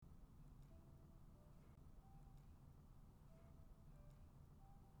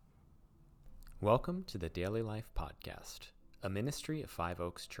Welcome to the Daily Life Podcast, a ministry of Five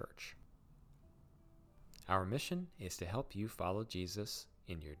Oaks Church. Our mission is to help you follow Jesus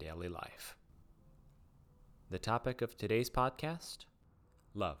in your daily life. The topic of today's podcast: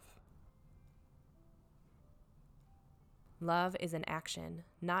 love. Love is an action,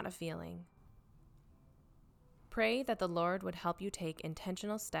 not a feeling. Pray that the Lord would help you take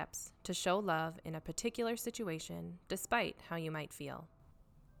intentional steps to show love in a particular situation, despite how you might feel.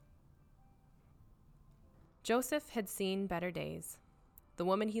 Joseph had seen better days. The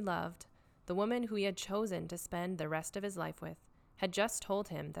woman he loved, the woman who he had chosen to spend the rest of his life with, had just told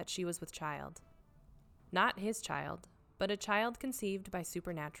him that she was with child. Not his child, but a child conceived by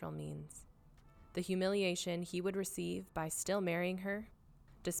supernatural means. The humiliation he would receive by still marrying her,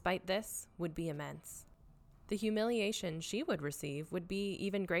 despite this, would be immense. The humiliation she would receive would be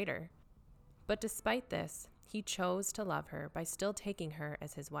even greater. But despite this, he chose to love her by still taking her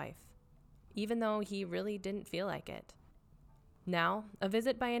as his wife, even though he really didn't feel like it. Now, a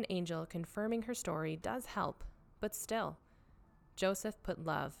visit by an angel confirming her story does help, but still, Joseph put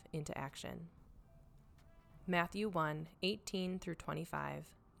love into action. Matthew 1:18-25,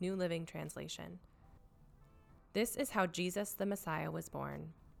 New Living Translation. This is how Jesus the Messiah was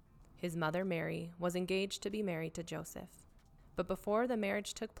born. His mother Mary was engaged to be married to Joseph, but before the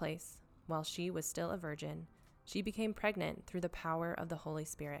marriage took place, while she was still a virgin, she became pregnant through the power of the Holy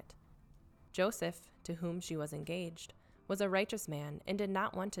Spirit. Joseph, to whom she was engaged, was a righteous man and did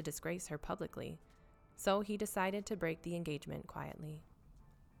not want to disgrace her publicly, so he decided to break the engagement quietly.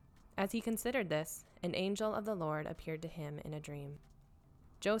 As he considered this, an angel of the Lord appeared to him in a dream.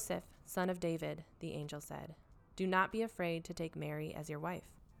 "Joseph, son of David," the angel said, "do not be afraid to take Mary as your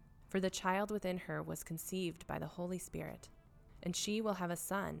wife, for the child within her was conceived by the Holy Spirit, and she will have a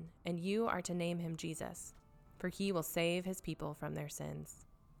son, and you are to name him Jesus, for he will save his people from their sins."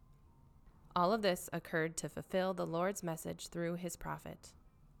 All of this occurred to fulfill the Lord's message through his prophet.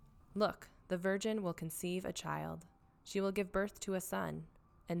 "Look, the virgin will conceive a child. She will give birth to a son,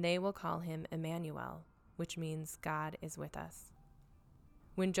 and they will call him Emmanuel, which means God is with us."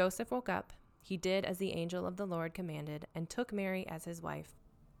 When Joseph woke up, he did as the angel of the Lord commanded and took Mary as his wife,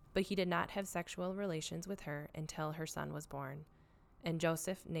 but he did not have sexual relations with her until her son was born, and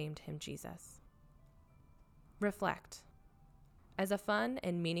Joseph named him Jesus. Reflect. As a fun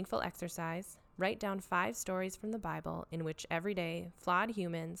and meaningful exercise, write down 5 stories from the Bible in which everyday, flawed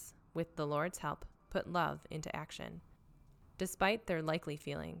humans, with the Lord's help, put love into action, despite their likely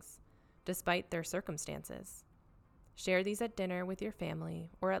feelings, despite their circumstances. Share these at dinner with your family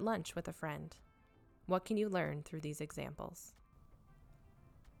or at lunch with a friend. What can you learn through these examples?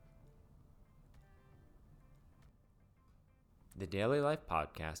 The Daily Life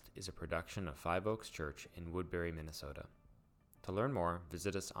Podcast is a production of Five Oaks Church in Woodbury, Minnesota. To learn more,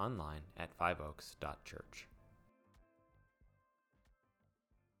 visit us online at fiveoaks.church.